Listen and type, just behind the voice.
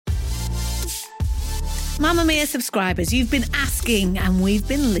Mamamia subscribers, you've been asking and we've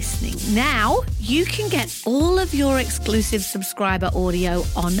been listening. Now you can get all of your exclusive subscriber audio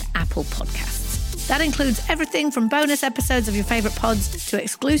on Apple Podcasts. That includes everything from bonus episodes of your favourite pods to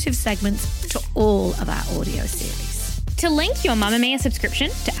exclusive segments to all of our audio series. To link your Mamamia subscription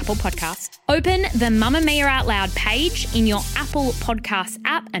to Apple Podcasts, open the Mamamia Out Loud page in your Apple Podcasts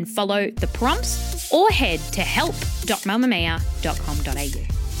app and follow the prompts, or head to help.mamamia.com.au.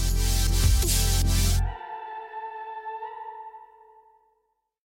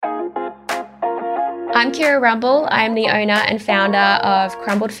 I'm Kira Rumble. I'm the owner and founder of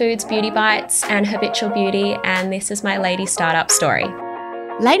Crumbled Foods Beauty Bites and Habitual Beauty, and this is my Lady Startup story.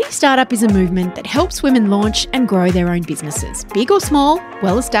 Lady Startup is a movement that helps women launch and grow their own businesses, big or small,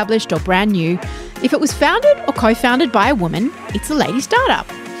 well-established or brand new. If it was founded or co-founded by a woman, it's a Lady Startup.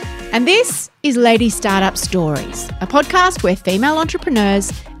 And this is Lady Startup Stories, a podcast where female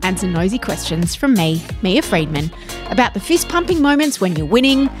entrepreneurs answer nosy questions from me, Mia Friedman, about the fist-pumping moments when you're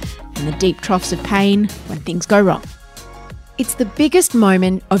winning and the deep troughs of pain when things go wrong. It's the biggest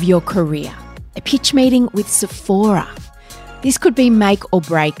moment of your career, a pitch meeting with Sephora. This could be make or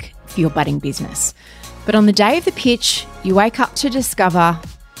break for your budding business. But on the day of the pitch, you wake up to discover,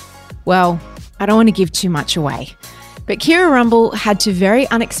 well, I don't want to give too much away, but Kira Rumble had to very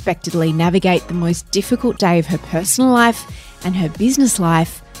unexpectedly navigate the most difficult day of her personal life and her business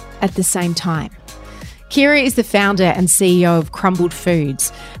life at the same time. Kira is the founder and CEO of Crumbled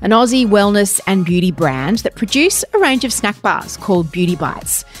Foods, an Aussie wellness and beauty brand that produce a range of snack bars called Beauty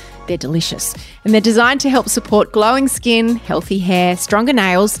Bites. They're delicious, and they're designed to help support glowing skin, healthy hair, stronger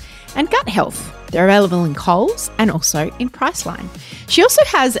nails, and gut health. They're available in Coles and also in Priceline. She also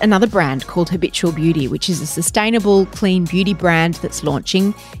has another brand called Habitual Beauty, which is a sustainable, clean beauty brand that's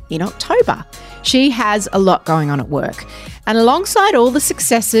launching in October. She has a lot going on at work. And alongside all the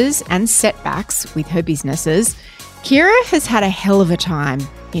successes and setbacks with her businesses, Kira has had a hell of a time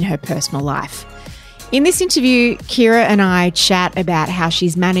in her personal life. In this interview, Kira and I chat about how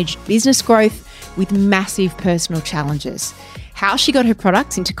she's managed business growth with massive personal challenges, how she got her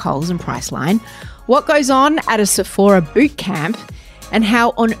products into Coles and Priceline, what goes on at a Sephora boot camp, and how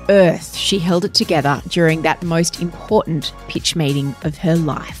on earth she held it together during that most important pitch meeting of her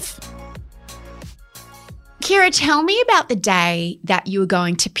life. Kira, tell me about the day that you were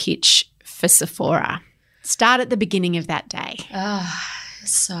going to pitch for Sephora. Start at the beginning of that day.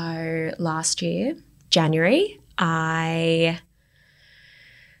 So last year, January, I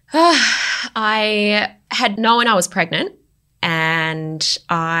had known I was pregnant, and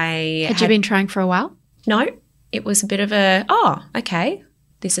Had you been trying for a while? No, it was a bit of okay,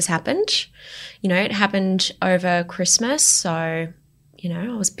 this has happened. You know, it happened over Christmas, so, you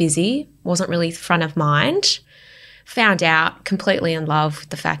know, I was busy, wasn't really front of mind. Found out, completely in love with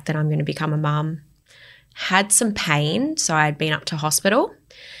the fact that I'm going to become a mum. Had some pain, so I'd been up to hospital.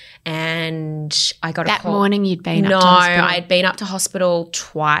 And I got a call. That morning you'd been up to hospital? No, I'd been up to hospital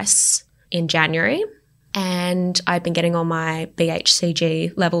twice in January, and I'd been getting all my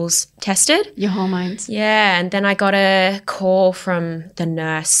BHCG levels tested. Your hormones? Yeah, and then I got a call from the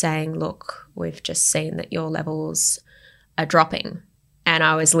nurse saying, look, we've just seen that your levels are dropping. And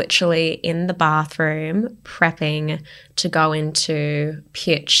I was literally in the bathroom prepping to go into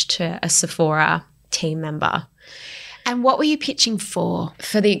pitch to a Sephora team member. And what were you pitching for?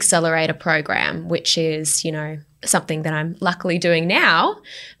 For the accelerator program, which is, you know, something that I'm luckily doing now,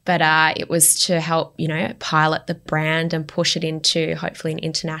 but it was to help, you know, pilot the brand and push it into hopefully an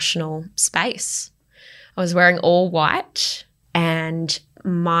international space. I was wearing all white and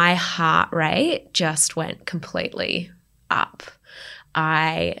my heart rate just went completely up.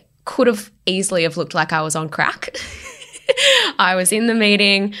 I could have easily have looked like I was on crack. I was in the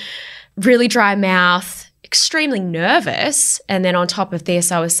meeting, really dry mouth, extremely nervous. And then on top of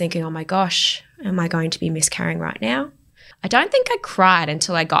this, I was thinking, oh my gosh, am I going to be miscarrying right now? I don't think I cried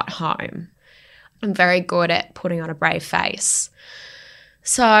until I got home. I'm very good at putting on a brave face.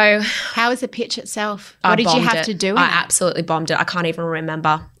 So how was the pitch itself? What did you have to do? I absolutely bombed it. I can't even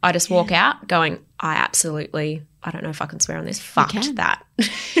remember. I just walk out going, I don't know if I can swear on this, fucked that.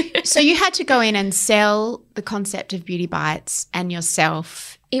 So you had to go in and sell the concept of Beauty Bites and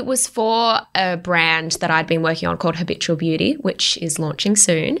yourself. It was for a brand that I'd been working on called Habitual Beauty, which is launching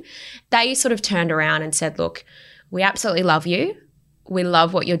soon. They sort of turned around and said, look, we absolutely love you. We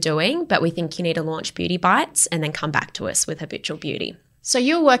love what you're doing, but we think you need to launch Beauty Bites and then come back to us with Habitual Beauty. So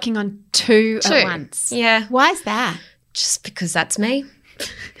you were working on two at once? Yeah. Why is that? Just because that's me.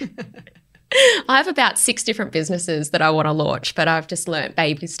 I have about 6 different businesses that I want to launch, but I've just learnt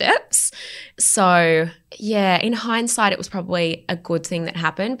baby steps. So, yeah, in hindsight, it was probably a good thing that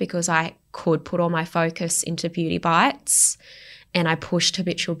happened because I could put all my focus into Beauty Bites, and I pushed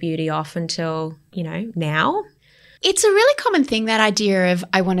Habitual Beauty off until, now. It's a really common thing, that idea of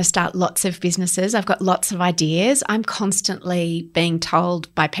I want to start lots of businesses. I've got lots of ideas. I'm constantly being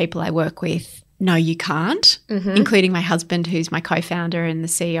told by people I work with, no, you can't, including my husband, who's my co-founder and the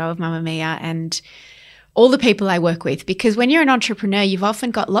CEO of Mamamia, and all the people I work with. Because when you're an entrepreneur, you've often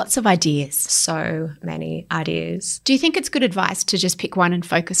got lots of ideas. So many ideas. Do you think it's good advice to just pick one and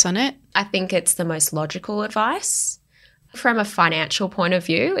focus on it? I think it's the most logical advice. From a financial point of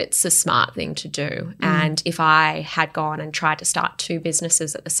view, it's a smart thing to do. And if I had gone and tried to start 2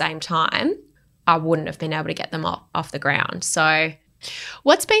 businesses at the same time, I wouldn't have been able to get them off the ground. So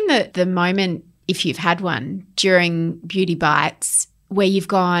what's been the moment, if you've had one, during Beauty Bites where you've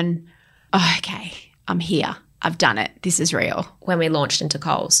gone, oh, okay, I'm here. I've done it. This is real. When we launched into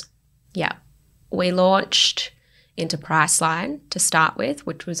Coles. Yeah. We launched into Priceline to start with,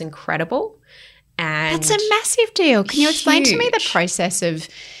 which was incredible. And that's a massive deal. Can you explain to me the huge. process of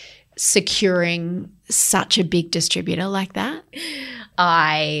securing such a big distributor like that?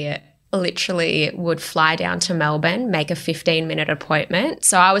 I literally would fly down to Melbourne, make a 15-minute appointment.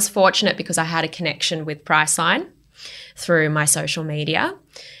 So I was fortunate because I had a connection with Priceline through my social media.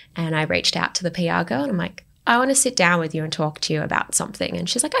 And I reached out to the PR girl and I'm like, I want to sit down with you and talk to you about something. And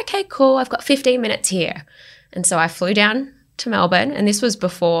she's like, okay, cool. I've got 15 minutes here. And so I flew down to Melbourne, and this was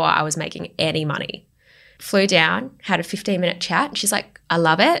before I was making any money. Flew down, had a 15-minute chat, and she's like, I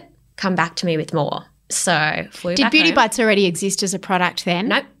love it. Come back to me with more. So flew Did back Beauty home. Bites already exist as a product then?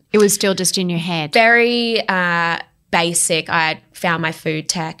 Nope. It was still just in your head. Very basic. I had found my food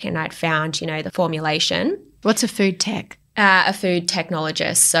tech and I'd found, the formulation. What's a food tech? A food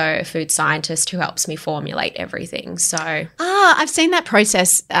technologist, so a food scientist who helps me formulate everything. So I've seen that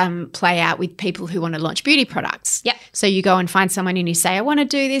process play out with people who want to launch beauty products. Yep. So you go and find someone and you say, I want to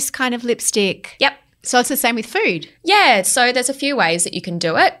do this kind of lipstick. Yep. So it's the same with food. Yeah, so there's a few ways that you can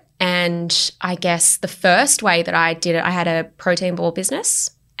do it. And I guess the first way that I did it, I had a protein ball business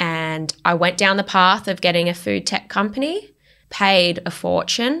and I went down the path of getting a food tech company, paid a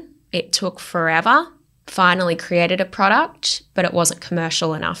fortune. It took forever. Finally created a product, but it wasn't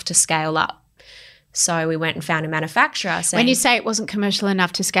commercial enough to scale up. So we went and found a manufacturer. When you say it wasn't commercial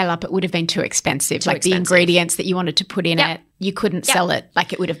enough to scale up, it would have been too expensive. The expensive. ingredients that you wanted to put in Yep. it, you couldn't sell it.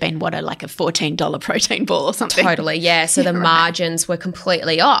 Like it would have been like a $14 protein ball or something. Totally, yeah. So the margins were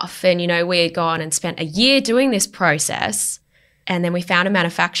completely off. And, we had gone and spent a year doing this process. And then we found a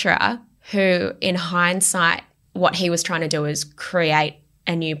manufacturer who, in hindsight, what he was trying to do is create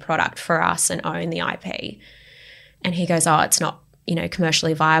a new product for us and own the IP. And he goes, oh, it's not,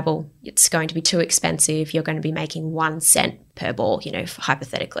 commercially viable. It's going to be too expensive. You're going to be making 1 cent per ball,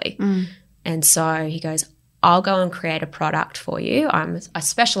 hypothetically. And so he goes, I'll go and create a product for you. I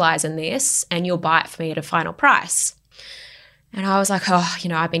specialize in this and you'll buy it for me at a final price. And I was like, oh,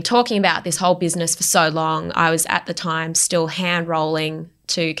 I've been talking about this whole business for so long. I was at the time still hand rolling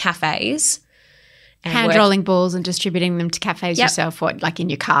to cafes. Hand rolling balls and distributing them to cafes Yep. yourself, like in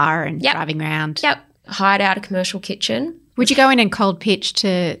your car and Yep. driving around? Yep. Hired out a commercial kitchen. Would you go in and cold pitch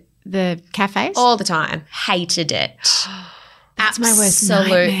to the cafes? All the time. Hated it. That's my worst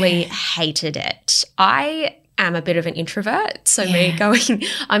Absolutely nightmare. hated it. I am a bit of an introvert. So me going,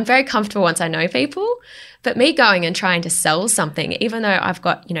 I'm very comfortable once I know people. But me going and trying to sell something, even though I've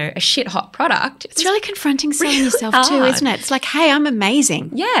got, a shit hot product. It's really confronting selling really yourself too, hard. isn't it? It's like, hey, I'm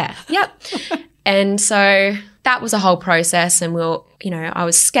amazing. Yeah. Yep. And so that was a whole process. And I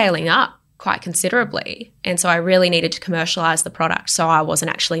was scaling up quite considerably. And so I really needed to commercialize the product. So I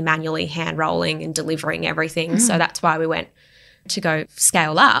wasn't actually manually hand rolling and delivering everything. So that's why we went to go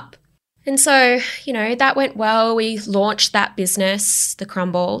scale up. And so, that went well. We launched that business, the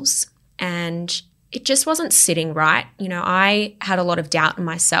Crumballs, and it just wasn't sitting right. I had a lot of doubt in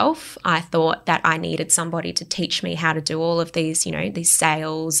myself. I thought that I needed somebody to teach me how to do all of these, these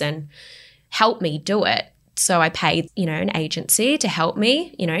sales and help me do it. So I paid, an agency to help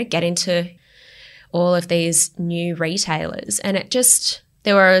me, get into all of these new retailers. And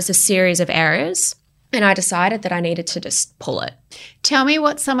there was a series of errors. And I decided that I needed to just pull it. Tell me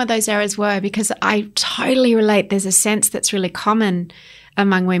what some of those errors were, because I totally relate. There's a sense that's really common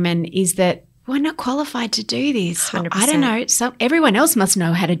among women is that we're not qualified to do this. 100%. I don't know. Everyone else must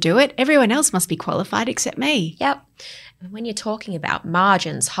know how to do it. Everyone else must be qualified except me. Yep. When you're talking about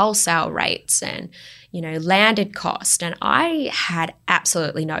margins, wholesale rates and, landed cost, and I had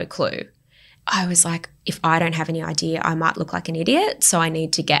absolutely no clue. I was like, if I don't have any idea, I might look like an idiot. So I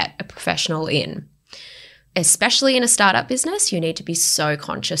need to get a professional in. Especially in a startup business, you need to be so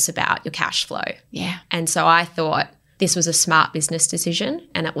conscious about your cash flow. Yeah. And so I thought this was a smart business decision,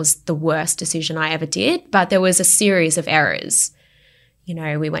 and it was the worst decision I ever did. But there was a series of errors. You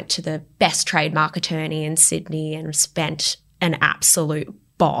know, we went to the best trademark attorney in Sydney and spent an absolute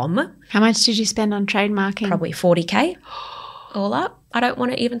bomb. How much did you spend on trademarking? Probably 40K all up. I don't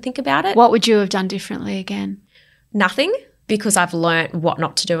want to even think about it. What would you have done differently again? Nothing, because I've learnt what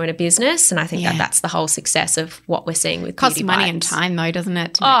not to do in a business, and I think that's the whole success of what we're seeing with Costs Beauty money Bites. and time though, doesn't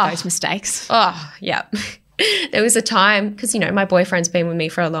it, to make those mistakes? Oh, yeah. There was a time, because, you know, my boyfriend's been with me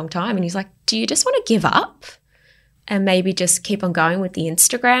for a long time, and he's like, do you just want to give up and maybe just keep on going with the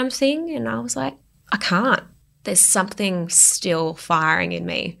Instagram thing? And I was like, I can't. There's something still firing in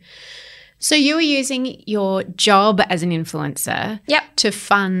me. So you were using your job as an influencer to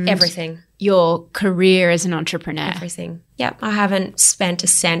fund Everything. your career as an entrepreneur. Everything. Yep. I haven't spent a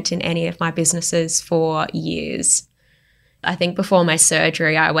cent in any of my businesses for years. I think before my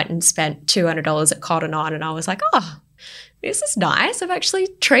surgery, I went and spent $200 at Cotton On, and I was like, oh, this is nice. I'm actually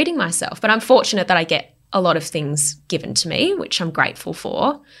treating myself. But I'm fortunate that I get a lot of things given to me, which I'm grateful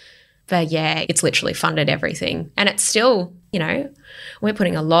for. But yeah, it's literally funded everything. And it's still, you know, we're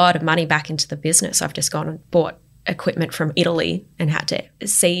putting a lot of money back into the business. I've just gone and bought equipment from Italy and had to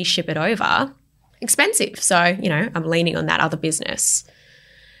ship it over. Expensive. So, you know, I'm leaning on that other business.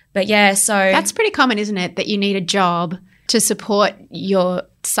 But yeah, so That's pretty common, isn't it? That you need a job to support your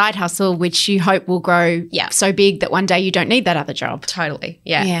side hustle, which you hope will grow so big that one day you don't need that other job. totally.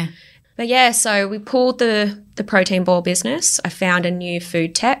 Yeah. Yeah. But yeah, so we pulled the protein ball business. I found a new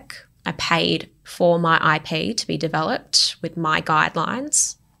food tech. I paid for my IP to be developed with my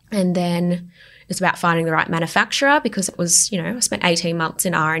guidelines. And then it's about finding the right manufacturer, because it was, you know, I spent 18 months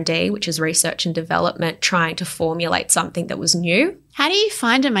in R&D, which is research and development, trying to formulate something that was new. How do you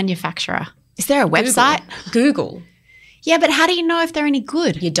find a manufacturer? Is there a website? Google. Yeah, but how do you know if they're any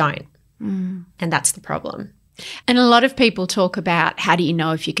good? You don't. And that's the problem. And a lot of people talk about how do you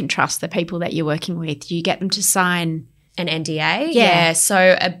know if you can trust the people that you're working with? Do you get them to sign An NDA? Yeah.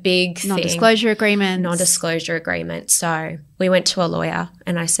 So a big thing. non-disclosure agreements? Non-disclosure agreement. So we went to a lawyer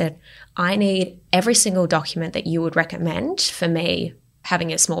and I said, I need every single document that you would recommend for me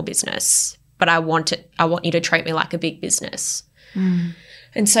having a small business, but I want you to treat me like a big business.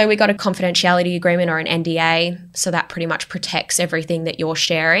 And so we got a confidentiality agreement, or an NDA, so that pretty much protects everything that you're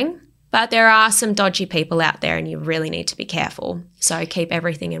sharing. But there are some dodgy people out there and you really need to be careful. So keep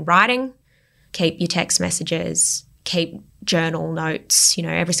everything in writing, keep your text messages, keep journal notes. You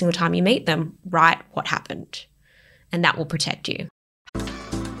know, every single time you meet them, write what happened, and that will protect you.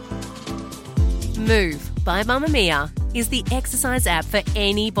 Move by Mamamia is the exercise app for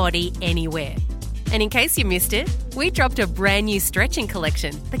anybody, anywhere. And in case you missed it, we dropped a brand new stretching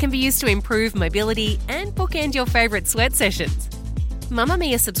collection that can be used to improve mobility and bookend your favourite sweat sessions.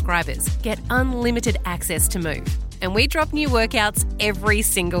 Mamamia subscribers get unlimited access to Move, and we drop new workouts every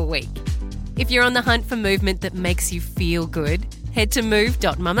single week. If you're on the hunt for movement that makes you feel good, head to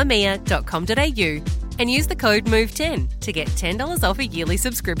move.mamamia.com.au and use the code MOVE10 to get $10 off a yearly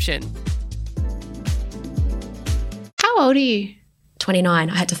subscription. How old are you? 29.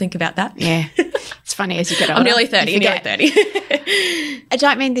 I had to think about that. Yeah. It's funny as you get older. I'm nearly 30. you Nearly forget. 30. I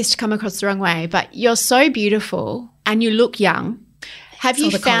don't mean this to come across the wrong way, but you're so beautiful and you look young. Have you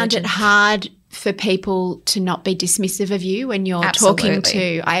all the found collagen. it hard for people to not be dismissive of you when you're talking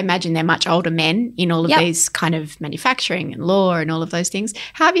Absolutely. to, I imagine they're much older men in all of Yep. these kind of manufacturing and law and all of those things.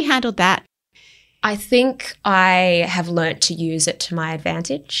 How have you handled that? I think I have learnt to use it to my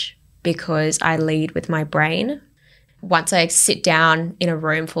advantage because I lead with my brain. Once I sit down in a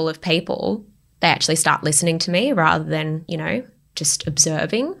room full of people, they actually start listening to me rather than, you know, just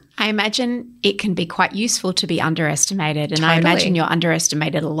observing. I imagine it can be quite useful to be underestimated, and I Totally. imagine you're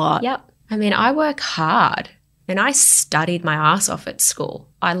underestimated a lot. Yep. I mean, I work hard and I studied my ass off at school.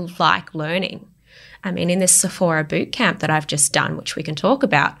 I like learning. I mean, in this Sephora boot camp that I've just done, which we can talk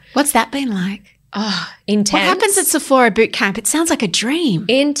about, What's that been like? intense. What happens at Sephora boot camp? It sounds like a dream.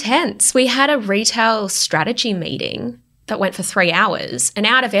 Intense. We had a retail strategy meeting that went for 3 hours, and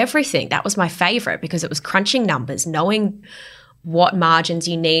out of everything, that was my favorite because it was crunching numbers, knowing what margins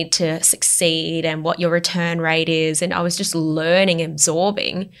you need to succeed and what your return rate is, and I was just learning,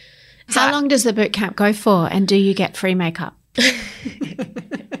 absorbing. How long does the boot camp go for, and do you get free makeup?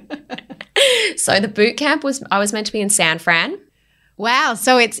 So the boot camp I was meant to be in San Fran. Wow,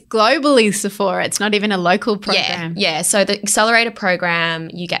 so it's globally Sephora. It's not even a local program. Yeah. So the accelerator program,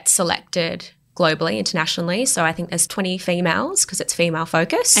 you get selected globally, internationally. So I think there's 20 females because it's female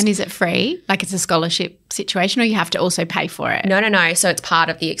focused. And is it free? Like it's a scholarship situation or you have to also pay for it? No. So it's part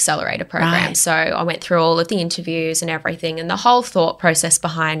of the accelerator program. Right. So I went through all of the interviews and everything. And the whole thought process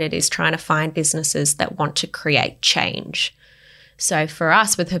behind it is trying to find businesses that want to create change. So for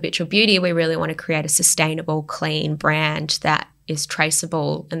us with Habitual Beauty, we really want to create a sustainable, clean brand that is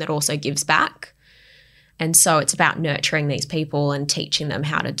traceable and that also gives back. And so it's about nurturing these people and teaching them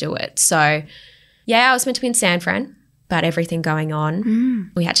how to do it. So, yeah, I was meant to be in San Fran, but everything going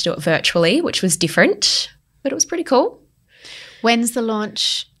on, we had to do it virtually, which was different, but it was pretty cool. When's the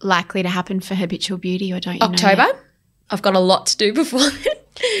launch likely to happen for Habitual Beauty or don't you know October. yet? I've got a lot to do before then.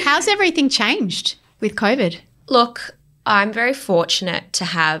 How's everything changed with COVID? Look, I'm very fortunate to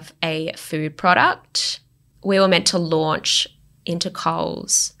have a food product. We were meant to launch into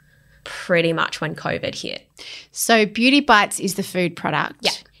Coles pretty much when COVID hit. So Beauty Bites is the food product.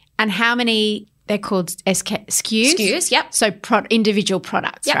 Yeah. And how many, they're called SKUs? SKUs, yep. So individual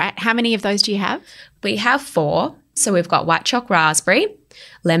products, Yep. right? How many of those do you have? We have 4. So we've got white choc raspberry,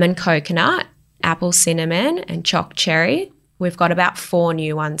 lemon coconut, apple cinnamon, and choc cherry. We've got about 4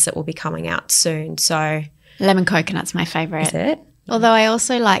 new ones that will be coming out soon. So Lemon coconut's my favourite. is it? Although I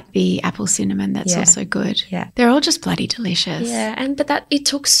also like the apple cinnamon. That's Yeah. also good. Yeah. They're all just bloody delicious. Yeah, but it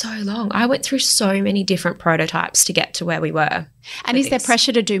took so long. I went through so many different prototypes to get to where we were. And is there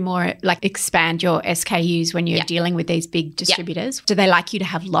pressure to do more, like expand your SKUs when you're Yeah. dealing with these big distributors? Do they like you to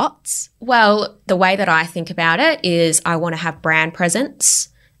have lots? Well, the way that I think about it is I want to have brand presence,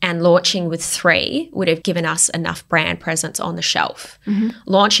 and launching with 3 would have given us enough brand presence on the shelf.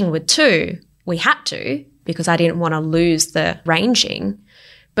 Launching with 2, we had to because I didn't want to lose the ranging,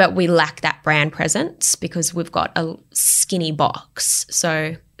 but we lack that brand presence because we've got a skinny box.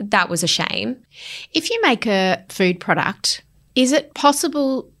 So that was a shame. If you make a food product, is it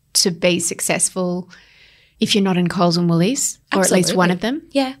possible to be successful if you're not in Coles and Woolies, or at least Absolutely. one of them?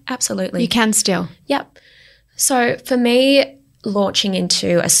 Yeah, absolutely. You can still. Yep. So for me, launching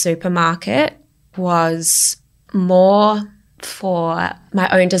into a supermarket was more for my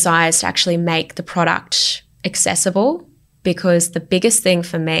own desires to actually make the product accessible, because the biggest thing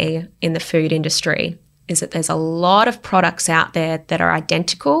for me in the food industry is that there's a lot of products out there that are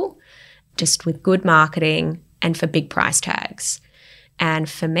identical, just with good marketing and for big price tags. And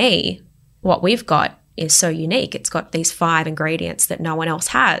for me, what we've got is so unique. It's got these 5 ingredients that no one else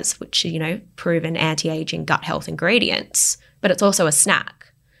has, which are, proven anti-aging gut health ingredients, but it's also a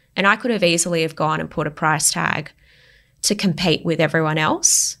snack. And I could have easily have gone and put a price tag to compete with everyone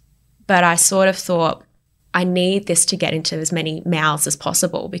else. But I sort of thought, I need this to get into as many mouths as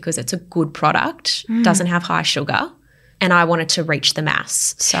possible because it's a good product, doesn't have high sugar, and I wanted to reach the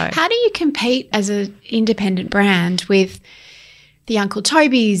mass. So How do you compete as an independent brand with the Uncle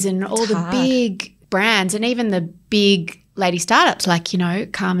Toby's and all the hard. big brands and even the big lady startups like,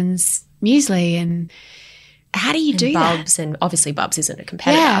 Carmen's Muesli? And how do you do that? Bubs, and obviously Bubs isn't a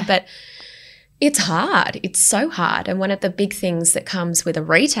competitor, Yeah. but it's hard. It's so hard. And one of the big things that comes with a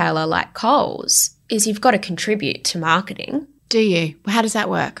retailer like Coles is you've got to contribute to marketing. Do you? How does that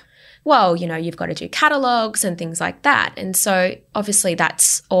work? Well, you've got to do catalogs and things like that. And so obviously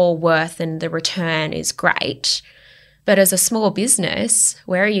that's all worth and the return is great. But as a small business,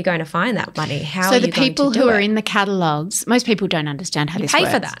 where are you going to find that money? How So are the you going people to do who are it? in the catalogues, most people don't understand how this pay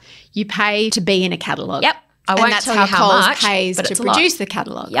works. for that. You pay to be in a catalogue. Yep. I won't and that's tell how you how Coles much, pays but to it's a lot. produce the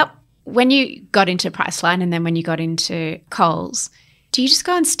catalogue. Yep. When you got into Priceline and then when you got into Coles, do you just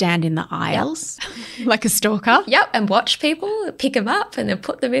go and stand in the aisles like a stalker? Yep, and watch people pick them up and then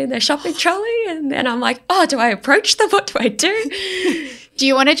put them in their shopping trolley. And then I'm like, oh, do I approach them? What do I do? Do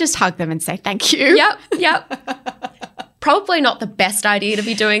you want to just hug them and say thank you? Yep. Probably not the best idea to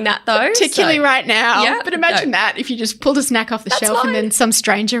be doing that though. Particularly so- right now. Yeah, But imagine no. that if you just pulled a snack off the shelf fine. and then some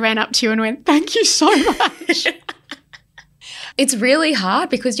stranger ran up to you and went, thank you so much. It's really hard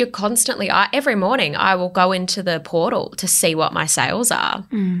because you're constantly, every morning I will go into the portal to see what my sales are.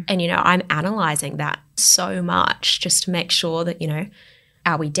 And, I'm analysing that so much just to make sure that,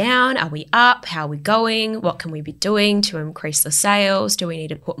 are we down? Are we up? How are we going? What can we be doing to increase the sales? Do we need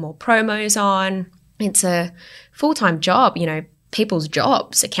to put more promos on? It's a full-time job, people's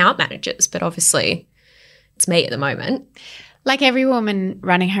jobs, account managers, but obviously it's me at the moment. Like every woman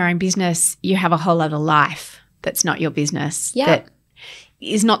running her own business, you have a whole other life that's not your business. Yeah. That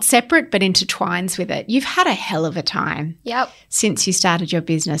is not separate but intertwines with it. You've had a hell of a time Yep. since you started your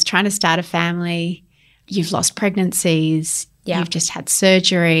business, trying to start a family. You've lost pregnancies. Yeah. You've just had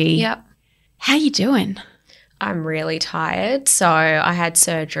surgery. Yep. How are you doing? I'm really tired. So I had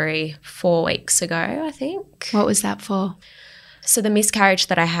surgery 4 weeks ago, I think. What was that for? So the miscarriage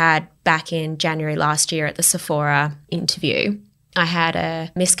that I had back in January last year at the Sephora interview, I had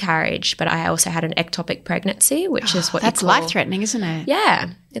a miscarriage, but I also had an ectopic pregnancy, which is what that's you call, life-threatening, isn't it?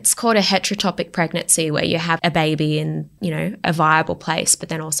 Yeah. It's called a heterotopic pregnancy, where you have a baby in, a viable place, but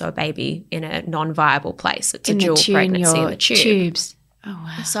then also a baby in a non-viable place. It's a dual pregnancy in the tubes. Oh,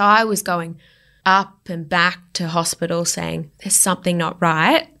 wow. So I was going up and back to hospital saying, there's something not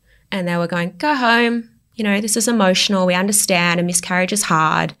right. And they were going, go home. This is emotional. We understand. A miscarriage is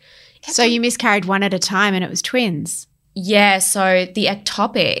hard. So you miscarried one at a time and it was twins? Yeah. So the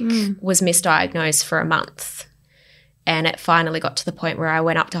ectopic was misdiagnosed for a month. And it finally got to the point where I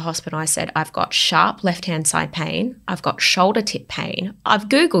went up to hospital. I said, I've got sharp left-hand side pain. I've got shoulder tip pain. I've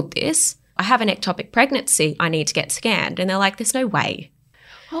Googled this. I have an ectopic pregnancy. I need to get scanned. And they're like, there's no way.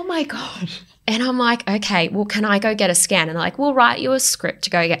 Oh, my God. And I'm like, okay, well, can I go get a scan? And they're like, we'll write you a script to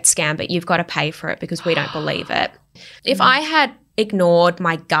go get scanned, but you've got to pay for it because we don't believe it. If I had ignored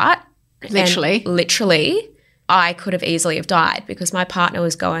my gut, literally, I could have easily have died because my partner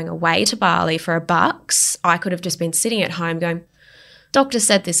was going away to Bali for $1. I could have just been sitting at home going, doctor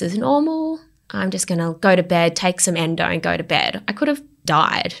said this is normal. I'm just going to go to bed, take some endo and go to bed. I could have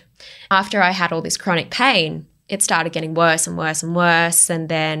died. After I had all this chronic pain, it started getting worse and worse and worse. And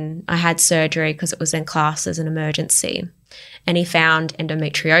then I had surgery because it was then classed as an emergency. And he found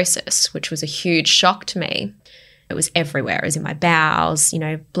endometriosis, which was a huge shock to me. It was everywhere. It was in my bowels,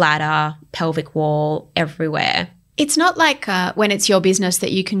 bladder, pelvic wall, everywhere. It's not like when it's your business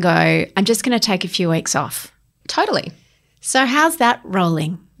that you can go, I'm just going to take a few weeks off. Totally. So how's that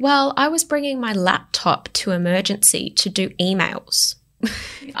rolling? Well, I was bringing my laptop to emergency to do emails.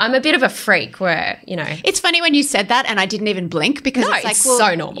 I'm a bit of a freak where, It's funny when you said that and I didn't even blink because it's like, well,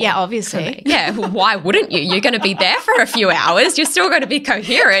 so normal. Yeah, obviously. Yeah, well, why wouldn't you? You're going to be there for a few hours. You're still going to be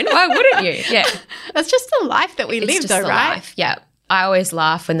coherent. Why wouldn't you? Yeah. That's just the life that we live though, right? Life. Yeah. I always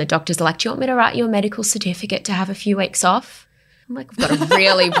laugh when the doctors are like, do you want me to write you a medical certificate to have a few weeks off? I'm like, I've got a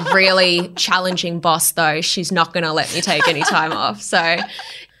really, really challenging boss though. She's not going to let me take any time off. So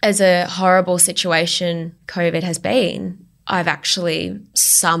as a horrible situation COVID has been, I've actually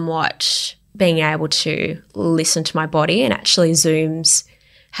somewhat being able to listen to my body, and actually Zooms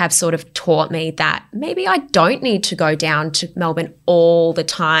have sort of taught me that maybe I don't need to go down to Melbourne all the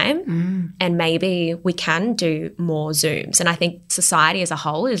time and maybe we can do more Zooms. And I think society as a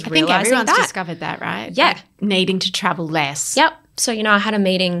whole is realising that. I think everyone's discovered that, right? Yeah. Like needing to travel less. Yep. So, I had a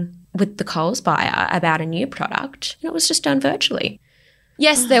meeting with the Coles buyer about a new product and it was just done virtually.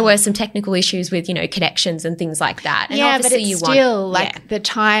 Yes, there were some technical issues with, connections and things like that. And yeah, but it's still the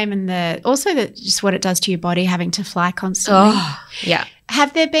time and just what it does to your body having to fly constantly. Oh, yeah.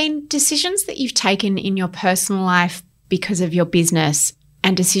 Have there been decisions that you've taken in your personal life because of your business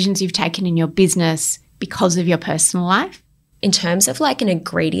and decisions you've taken in your business because of your personal life? In terms of an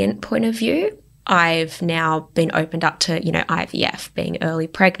ingredient point of view, I've now been opened up to, IVF, being early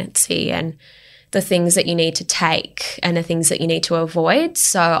pregnancy and the things that you need to take and the things that you need to avoid.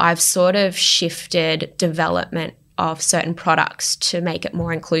 So I've sort of shifted development of certain products to make it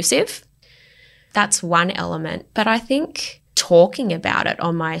more inclusive. That's one element. But I think talking about it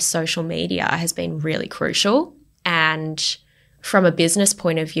on my social media has been really crucial. And from a business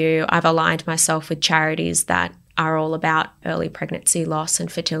point of view, I've aligned myself with charities that are all about early pregnancy loss and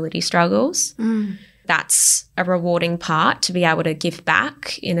fertility struggles. That's a rewarding part to be able to give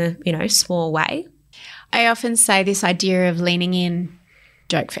back in a, small way. I often say this idea of leaning in,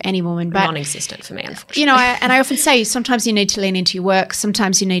 joke for any woman, but non-existent for me, unfortunately. And I often say sometimes you need to lean into your work,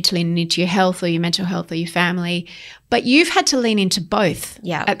 sometimes you need to lean into your health or your mental health or your family, but you've had to lean into both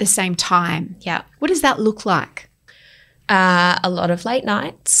at the same time. Yeah. What does that look like? A lot of late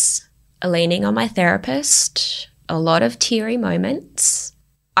nights, leaning on my therapist, a lot of teary moments.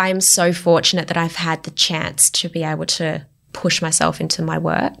 I'm so fortunate that I've had the chance to be able to push myself into my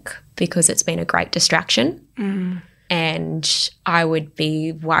work because it's been a great distraction. And I would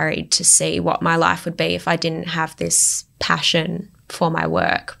be worried to see what my life would be if I didn't have this passion for my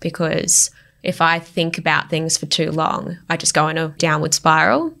work, because if I think about things for too long, I just go in a downward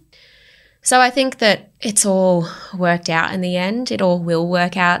spiral. So I think that it's all worked out in the end. It all will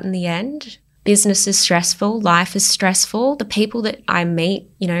work out in the end. Business is stressful. Life is stressful. The people that I meet,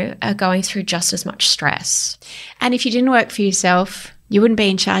 are going through just as much stress. And if you didn't work for yourself, you wouldn't be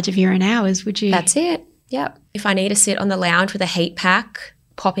in charge of your own hours, would you? That's it. Yep. If I need to sit on the lounge with a heat pack,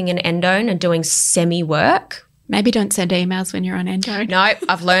 popping an endone and doing semi-work. Maybe don't send emails when you're on endone. No,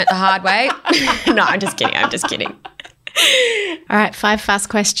 I've learnt the hard way. No, I'm just kidding. All right, 5 fast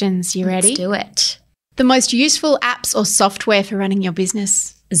questions. You ready? Let's do it. The most useful apps or software for running your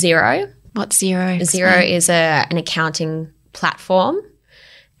business? Xero. What's Xero? Xero is an accounting platform,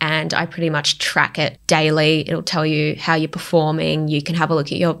 and I pretty much track it daily. It'll tell you how you're performing. You can have a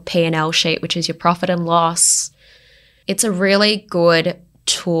look at your P&L sheet, which is your profit and loss. It's a really good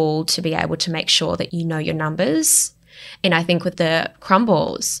tool to be able to make sure that you know your numbers. And I think with the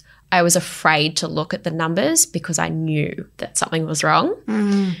crumbles, I was afraid to look at the numbers because I knew that something was wrong.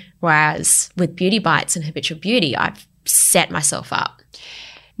 Whereas with Beauty Bites and Habitual Beauty, I've set myself up.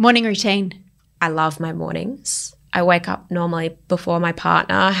 Morning routine. I love my mornings. I wake up normally before my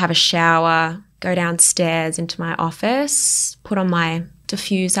partner, have a shower, go downstairs into my office, put on my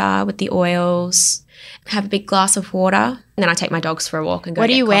diffuser with the oils, have a big glass of water, and then I take my dogs for a walk and go. What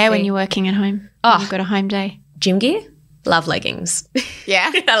do you get wear coffee. when you're working at home? Oh. You've got a home day. Gym gear? Love leggings. Yeah?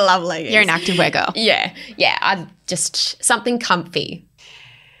 I love leggings. You're an activewear girl. Yeah. I just something comfy.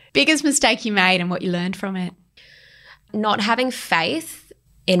 Biggest mistake you made and what you learned from it? Not having faith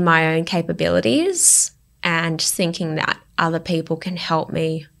in my own capabilities and thinking that other people can help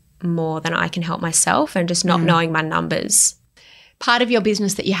me more than I can help myself, and just not knowing my numbers. Part of your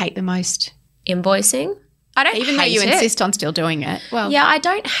business that you hate the most? Invoicing. I don't Even though hate you it. insist on still doing it. Well, Yeah, I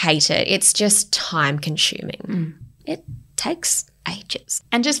don't hate it. It's just time consuming. It takes ages.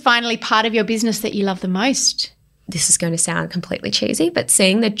 And just finally, part of your business that you love the most? This is going to sound completely cheesy, but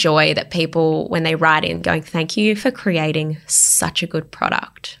seeing the joy that people, when they write in, going, thank you for creating such a good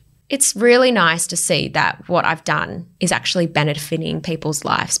product. It's really nice to see that what I've done is actually benefiting people's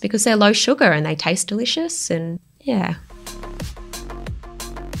lives because they're low sugar and they taste delicious, and yeah.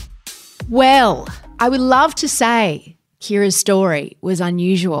 Well, I would love to say Kira's story was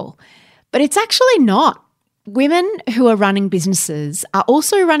unusual, but it's actually not. Women who are running businesses are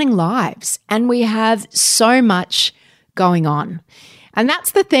also running lives, and we have so much going on. And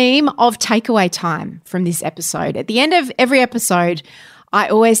that's the theme of takeaway time from this episode. At the end of every episode, I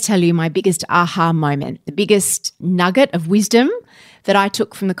always tell you my biggest aha moment, the biggest nugget of wisdom that I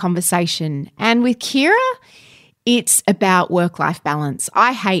took from the conversation. And with Kira, it's about work-life balance.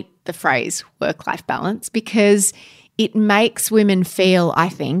 I hate the phrase work-life balance because it makes women feel, I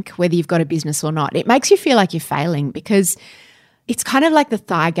think, whether you've got a business or not, it makes you feel like you're failing because it's kind of like the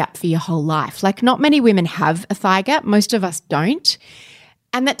thigh gap for your whole life. Like, not many women have a thigh gap. Most of us don't.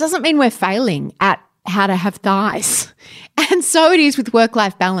 And that doesn't mean we're failing at how to have thighs. And so it is with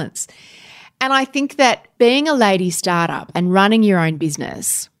work-life balance. And I think that being a lady startup and running your own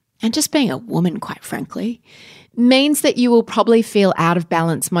business, and just being a woman, quite frankly, means that you will probably feel out of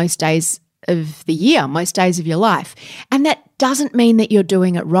balance most days of the year, most days of your life. And that doesn't mean that you're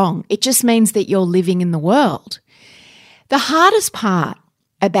doing it wrong. It just means that you're living in the world. The hardest part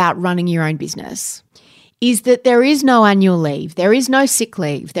about running your own business is that there is no annual leave, there is no sick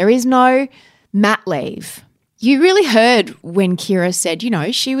leave, there is no mat leave. You really heard when Kira said,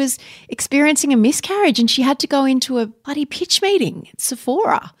 she was experiencing a miscarriage and she had to go into a bloody pitch meeting at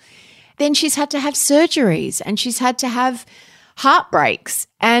Sephora. Then she's had to have surgeries and she's had to have heartbreaks,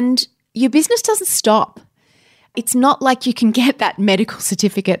 and your business doesn't stop. It's not like you can get that medical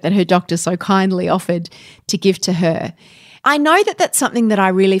certificate that her doctor so kindly offered to give to her. I know that that's something that I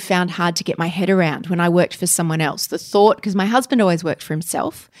really found hard to get my head around when I worked for someone else. The thought, because my husband always worked for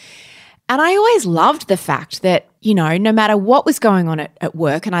himself, and I always loved the fact that, no matter what was going on at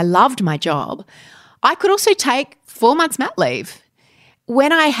work, and I loved my job, I could also take 4 months mat leave.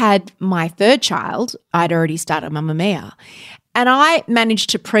 When I had my third child, I'd already started Mamamia, and I managed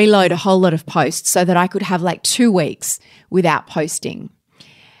to preload a whole lot of posts so that I could have like 2 weeks without posting.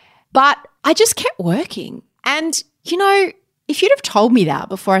 But I just kept working. And, if you'd have told me that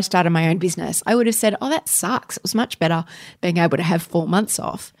before I started my own business, I would have said, oh, that sucks. It was much better being able to have 4 months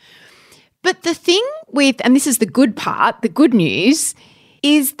off. But the thing with, and this is the good part, the good news,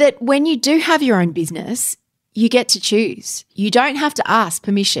 is that when you do have your own business, you get to choose. You don't have to ask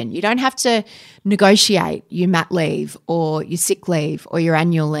permission. You don't have to negotiate your mat leave or your sick leave or your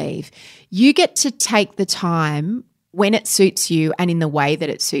annual leave. You get to take the time when it suits you and in the way that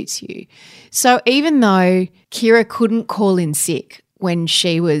it suits you. So even though Kira couldn't call in sick when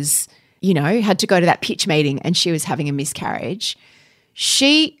she was, had to go to that pitch meeting and she was having a miscarriage,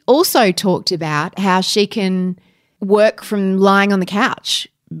 she also talked about how she can work from lying on the couch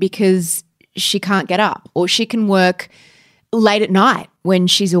because she can't get up, or she can work late at night when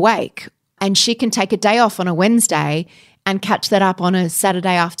she's awake, and she can take a day off on a Wednesday and catch that up on a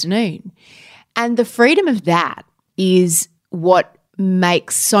Saturday afternoon. And the freedom of that is what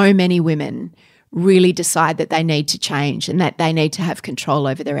makes so many women really decide that they need to change and that they need to have control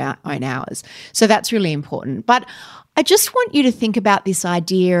over their own hours. So that's really important. But I just want you to think about this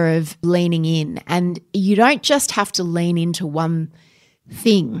idea of leaning in, and you don't just have to lean into one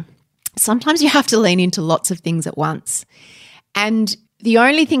thing. Sometimes you have to lean into lots of things at once. And the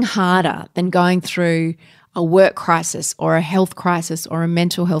only thing harder than going through a work crisis or a health crisis or a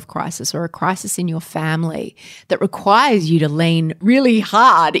mental health crisis or a crisis in your family that requires you to lean really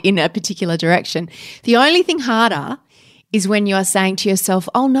hard in a particular direction, the only thing harder is when you're saying to yourself,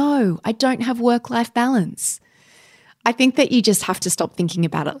 oh no, I don't have work-life balance. I think that you just have to stop thinking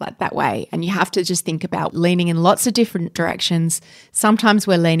about it like that way, and you have to just think about leaning in lots of different directions. Sometimes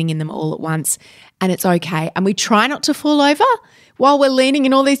we're leaning in them all at once, and it's okay. And we try not to fall over while we're leaning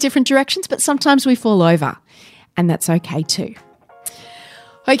in all these different directions, but sometimes we fall over, and that's okay too.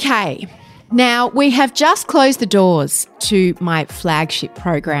 Okay, now we have just closed the doors to my flagship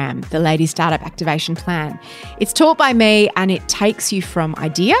program, the Lady Startup Activation Plan. It's taught by me, and it takes you from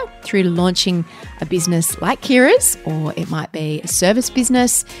idea through to launching a business like Kira's, or it might be a service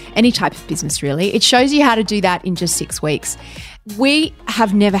business, any type of business really. It shows you how to do that in just 6 weeks. We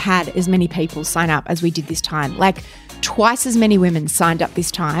have never had as many people sign up as we did this time. Like twice as many women signed up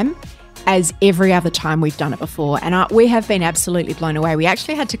this time as every other time we've done it before. And we have been absolutely blown away. We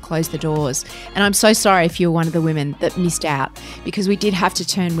actually had to close the doors. And I'm so sorry if you're one of the women that missed out, because we did have to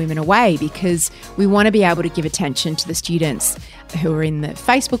turn women away because we want to be able to give attention to the students who are in the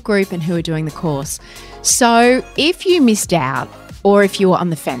Facebook group and who are doing the course. So if you missed out, or if you were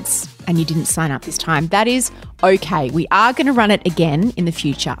on the fence and you didn't sign up this time, that is okay. We are going to run it again in the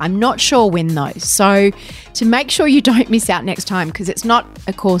future. I'm not sure when though. So to make sure you don't miss out next time, because it's not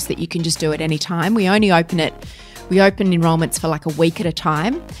a course that you can just do at any time. We open enrollments for like a week at a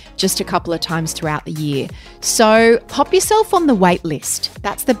time, just a couple of times throughout the year. So pop yourself on the wait list.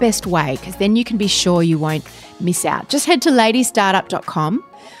 That's the best way, because then you can be sure you won't miss out. Just head to ladystartup.com,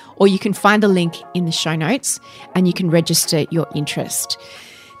 or you can find the link in the show notes and you can register your interest.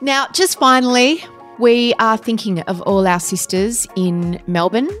 Now, just finally, we are thinking of all our sisters in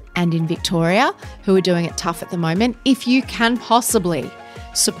Melbourne and in Victoria who are doing it tough at the moment. If you can possibly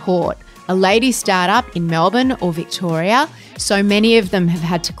support a lady startup in Melbourne or Victoria, so many of them have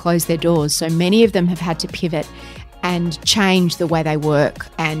had to close their doors. So many of them have had to pivot and change the way they work,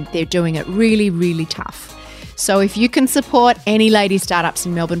 and they're doing it really, really tough. So if you can support any lady startups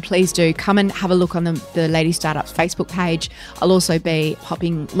in Melbourne, please do come and have a look on the Lady Startups Facebook page. I'll also be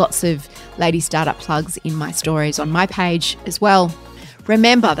popping lots of lady startup plugs in my stories on my page as well.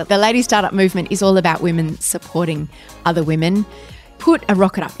 Remember that the Lady Startup movement is all about women supporting other women. Put a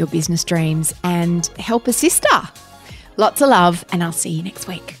rocket up your business dreams and help a sister. Lots of love, and I'll see you next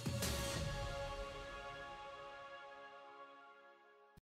week.